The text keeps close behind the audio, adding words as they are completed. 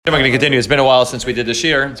We're going to continue. It's been a while since we did this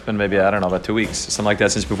year. It's been maybe, about 2 weeks, something like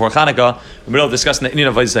that, since before Hanukkah. We're in the middle of discussing the Inyan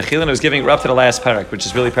of Avodah and I was giving, we're up to the last parak, which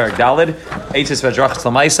is really parak Dalid, Eitzis V'Drachas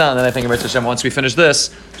L'Maisa, and then I think, Hashem, once we finish this,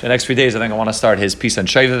 the next few days, I think I want to start his piece on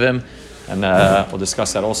Shavivim, and we'll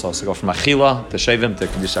discuss that also. So go from Achila to Shavim to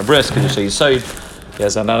Kedusha Bris, Kedusha Yisoid. He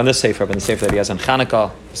has not on this Sefer, but in the Sefer that he has on Hanukkah,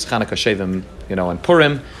 it's Hanukkah Shavim, and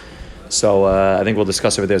Purim. So I think we'll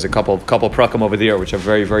discuss over there. There's a couple prakim over there which are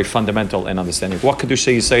very, very fundamental in understanding what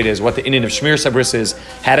Kedusha Yisoid is, what the Inyan of Shmir Sabris is,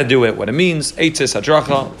 how to do it, what it means, Eitzis,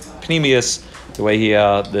 Hadracha, Pnimius, the way he,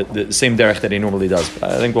 the same Derech that he normally does.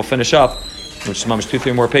 But I think we'll finish up, which is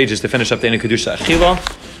 2-3 more pages to finish up the Inyan Kedusha Achila,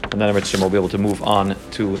 and then we'll be able to move on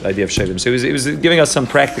to the idea of Shavim. So he was giving us some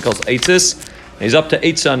practicals, Eitzis. He's up to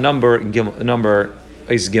Eitzah number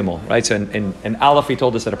is Gimel, right? So in Aleph, he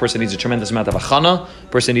told us that a person needs a tremendous amount of achana, a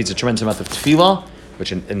person needs a tremendous amount of tefillah,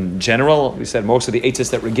 which in general, we said most of the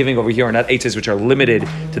eitzes that we're giving over here are not eitzes which are limited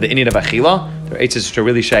to the Inyan of Achila. They're eitzes which are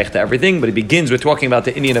really shaykh to everything, but it begins with talking about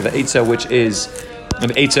the Inyan of Eitzah, which is an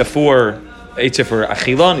eitzah for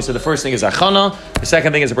Achila. And he said the first thing is achana, the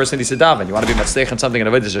second thing is a person needs to daven. You want to be matzteich on something in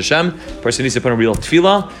Avodah Hashem, a person needs to put in real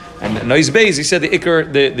tefillah. And Nois Beis, he said the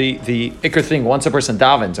ikr thing, once a person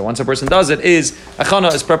davens and once a person does it, is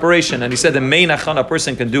achana, is preparation. And he said the main achana a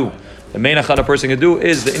person can do is the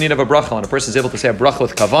Inyan of a bracha. And a person is able to say a bracha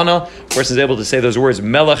with kavana, a person is able to say those words,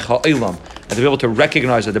 melech ha'olam, and to be able to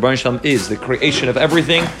recognize that the Baruch Shalom is the creation of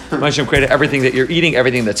everything. The Baruch Shalom created everything that you're eating,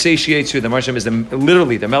 everything that satiates you. The Baruch Shalom is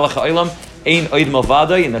literally the melech ha'olam, ein oid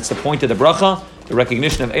malvadai, and that's the point of the bracha, the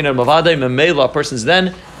recognition of ein oid malvadai. Memela, a person's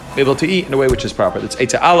then able to eat in a way which is proper. That's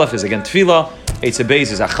Eitzah Aleph is again Tefillah, Eitzah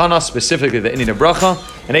Beis is Achana, specifically the Inyan of Bracha,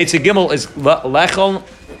 and Eitzah Gimel is Lechol,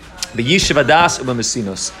 B'Yishiv Adas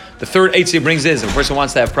U'B'Mesinos. The third Eitzah he brings is, if a person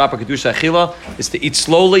wants to have proper Kedusha Achila, is to eat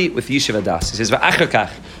slowly with Yishiv Adas. He says,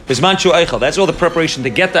 V'Achakach, V'Zman Eichel. That's all the preparation to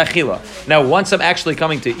get the Achila. Now, once I'm actually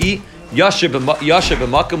coming to eat, Yashiv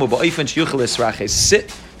B'Makam U'Ba'ifan Sh'Yuchel Yisracheh.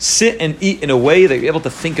 Sit and eat in a way that you're able to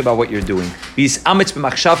think about what you're doing. He says it's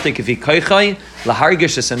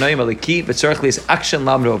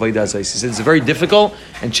very difficult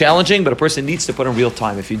and challenging, but a person needs to put in real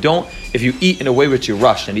time. If you eat in a way which you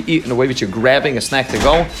rush and you eat in a way which you're grabbing a snack to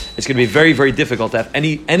go, it's going to be very, very difficult to have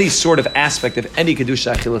any sort of aspect of any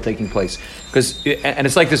Kedusha Achila taking place. And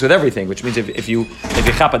it's like this with everything, which means if you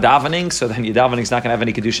chap a davening, so then your davening is not going to have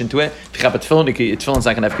any Kedusha into it. If you chap a tefillin, your tefillin's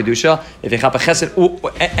not going to have Kedusha. If you chap a chesed,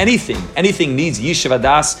 anything needs yishuv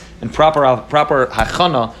adas and proper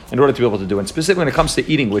hachana in order to be able to do it. And specifically when it comes to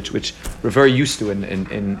eating, which we're very used to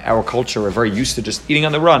in our culture, we're very used to just eating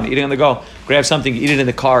on the run, eating on the go. Grab something, eat it in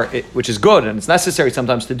the car, which is good and it's necessary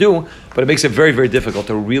sometimes to do, but it makes it very, very difficult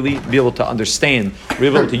to really be able to understand, be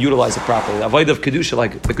able to utilize it properly. The avodah of kedusha,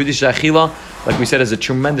 like the kedusha achila, like we said, is a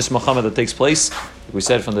tremendous machama that takes place. Like we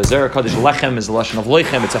said from the Zerah Kaddish, lechem is the lashon of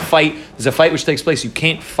loichem. It's a fight. There's a fight which takes place. You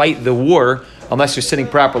can't fight the war unless you're sitting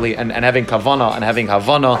properly and having kavana and having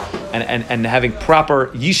havana and having proper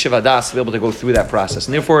yishuv adas to be able to go through that process.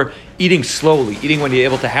 And therefore, eating slowly, eating when you're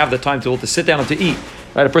able to have the time to be able to sit down and to eat.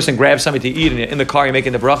 Right, a person grabs something to eat and you're in the car, you're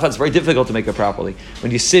making the bracha, it's very difficult to make it properly.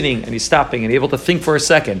 When you're sitting and you're stopping and you're able to think for a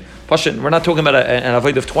second, we're not talking about an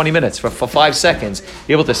avodah of 20 minutes, for 5 seconds,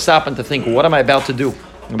 you're able to stop and to think, what am I about to do?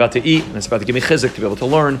 I'm about to eat, and it's about to give me chizuk to be able to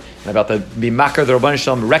learn, and about to be makar the Rabban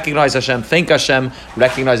Shalom, recognize Hashem, thank Hashem,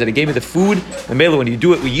 recognize that He gave me the food. And Mela, when you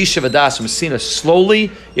do it with Yishuv Adas from Sina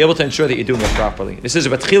slowly, you're able to ensure that you're doing it properly. This is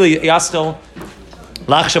about Chili Yaschel.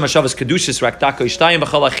 Lachshem Hashavas Kedushis Raktaka Ishtayim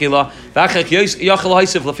B'Chal Achila V'Achach Yachal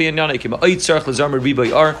Haisav L'Fi Inyan Ekim Oit Tzarech L'Zarmer Riba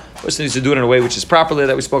Yar. Person needs to do it in a way which is properly,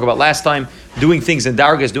 that we spoke about last time, doing things in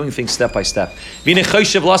dargas, doing things step by step. V'Inech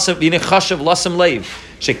Chashav Lasem Leiv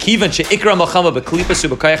Shekivan Sheikra Malchama B'Klipas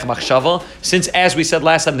U'B'Kayach Machshava. Since, as we said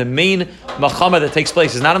last time, the main Malchama that takes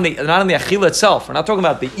place is not in the Achila itself. We're not talking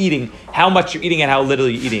about the eating, how much you're eating and how little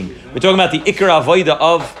you're eating. We're talking about the Ikra Avodah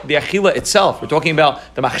of the Achila itself. We're talking about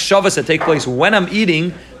the Machshavas that take place when I'm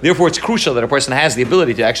eating. Therefore, it's crucial that a person has the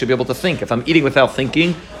ability to actually be able to think. If I'm eating without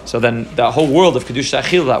thinking, so then the whole world of Kedusha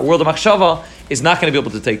Achila, that world of Machshava, is not going to be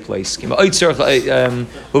able to take place. A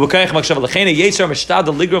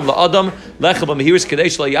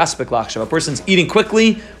person's eating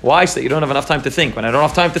quickly. Why? So that you don't have enough time to think. When I don't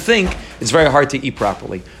have time to think, it's very hard to eat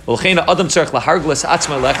properly. To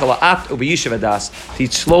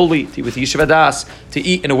eat slowly, to eat with Yishuv Adas, to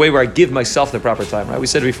eat in a way where I give myself the proper time. Right? We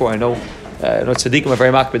said before, I know tzaddikim are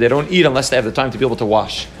very makbid. They don't eat unless they have the time to be able to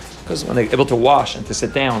wash. Because when they're able to wash and to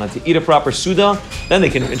sit down and to eat a proper Suda, then they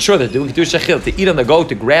can ensure they're doing Kedusha Achila. To eat on the go,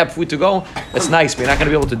 to grab food to go, that's nice, but you're not going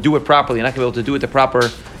to be able to do it properly. You're not going to be able to do it the proper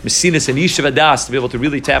Mesinas and Yishuv Das to be able to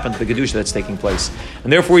really tap into the Kedusha that's taking place.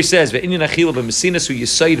 And therefore he says, Ve'inyan Achila b'Mesinas hu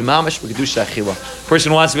Yisaid Mamash b'Kedusha Achila.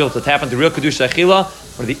 Person who wants to be able to tap into real Kedusha Achila,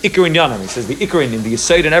 or the Ikar in Yanam. He says the Ikar in the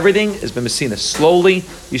Yisaid and everything is b'Mesinas. Slowly,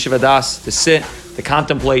 Yishuv Das, to sit, to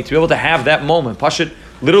contemplate, to be able to have that moment. Pashut,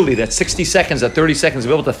 literally, that 60 seconds, that 30 seconds, to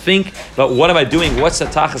be able to think about what am I doing, what's the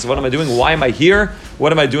tachas, what am I doing, why am I here,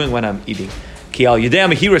 what am I doing when I'm eating. Ki al yidei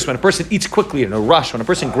mahiris, when a person eats quickly in a rush, when a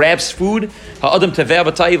person grabs food, ha'adam teveh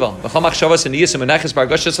b'taiva, v'cham achshavas and yisim menachas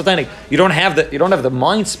bargasha satanik. You don't have the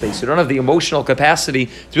mind space, you don't have the emotional capacity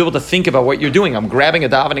to be able to think about what you're doing. I'm grabbing a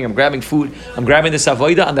davening, I'm grabbing food, I'm grabbing this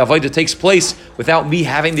avodah, and the avodah takes place without me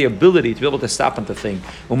having the ability to be able to stop and to think.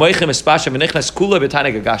 Then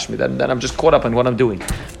I'm just caught up in what I'm doing.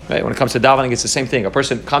 Right? When it comes to davening, it's the same thing. A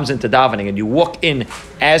person comes into davening and you walk in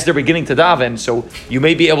as they're beginning to daven, so you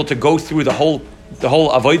may be able to go through the whole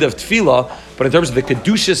avodah of tefillah, but in terms of the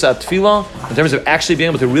kedushas at tefillah, in terms of actually being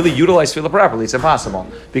able to really utilize tefillah properly, it's impossible.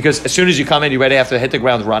 Because as soon as you come in, you already have to hit the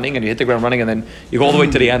ground running, and you hit the ground running, and then you go all the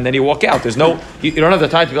way to the end, then you walk out. You don't have the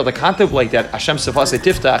time to be able to contemplate that. Hashem sefasei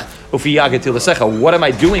tiftach ufi yaget tilasecha. What am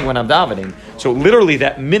I doing when I'm davening? So literally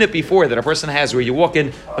that minute before that a person has, where you walk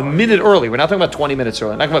in a minute early. We're not talking about 20 minutes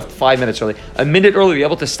early. We're not talking about 5 minutes early. A minute early, you're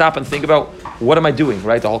able to stop and think about what am I doing.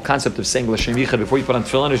 Right? The whole concept of saying l'shem yichud before you put on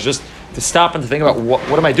tefillin is just to stop and to think about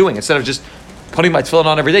what am I doing, instead of just putting my tefillin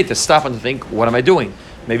on every day, to stop and to think, what am I doing?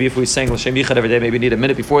 Maybe if we sang L'Shem Yichud every day, maybe you need a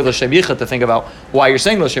minute before L'Shem Yichud to think about why you're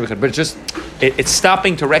saying L'Shem Yichud. But it's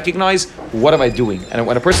stopping to recognize, what am I doing? And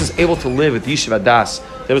when a person's able to live with Yishuv Das,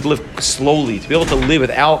 to be able to live slowly, to be able to live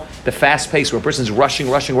without the fast pace where a person's rushing,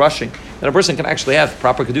 then a person can actually have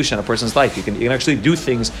proper Kedusha in a person's life. You can actually do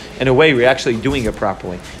things in a way where you're actually doing it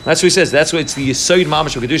properly. And that's what he says. That's what it's the Yisoid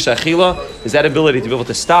Mamash of Kedusha Achila, is that ability to be able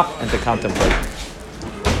to stop and to contemplate.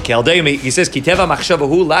 He says, "Kiteva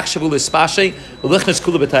machshavahu lachshavu lispashe ulichnas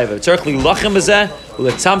kula b'tayva." Tzarich lilachem b'zeh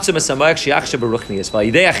uletzamtzem esamayach sheyachshav beruchnias.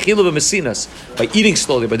 Vayidei achila b'mesinas, by eating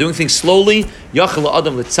slowly, by doing things slowly, yachil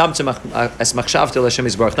adam letzamtzem es machshavte l'Hashem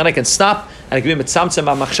yisbarach. Then I can stop and I can be metzamtzem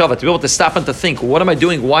machshava, to be able to stop and to think, what am I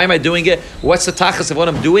doing? Why am I doing it? What's the tachas of what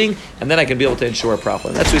I'm doing? And then I can be able to ensure it properly.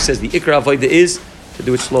 And that's what he says. The ikra avodah is to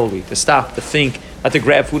do it slowly, to stop, to think, not to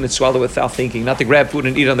grab food and swallow it without thinking, not to grab food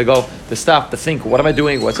and eat on the go, to stop, to think, what am I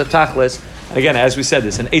doing? What's a tachlis? And again, as we said,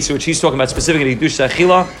 it's an eitz which he's talking about specifically Kedusha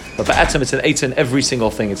Achila, but ba'atzim it's an eitz in every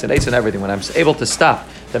single thing. It's an eitz in everything. When I'm able to stop,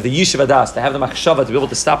 to have the yishuv adas, to have the machshava, to be able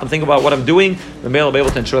to stop and think about what I'm doing, then I'll be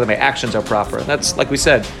able to ensure that my actions are proper. And that's, like we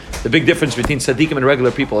said, the big difference between tzaddikim and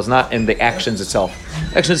regular people is not in the actions itself.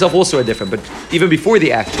 Actions itself also are different, but even before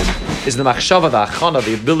the action is the machshava, the achana,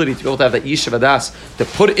 the ability to be able to have that yishuv adas, to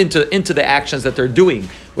put into the actions that they're doing,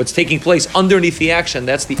 what's taking place underneath the action.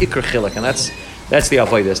 That's the ikr chilek, and that's the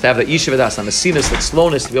avodah, to have that yishuv adas, and the sinus, that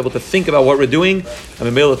slowness, to be able to think about what we're doing,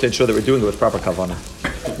 and be able to ensure that we're doing it with proper kavanah.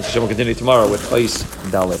 We'll continue tomorrow with Ois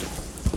Daled.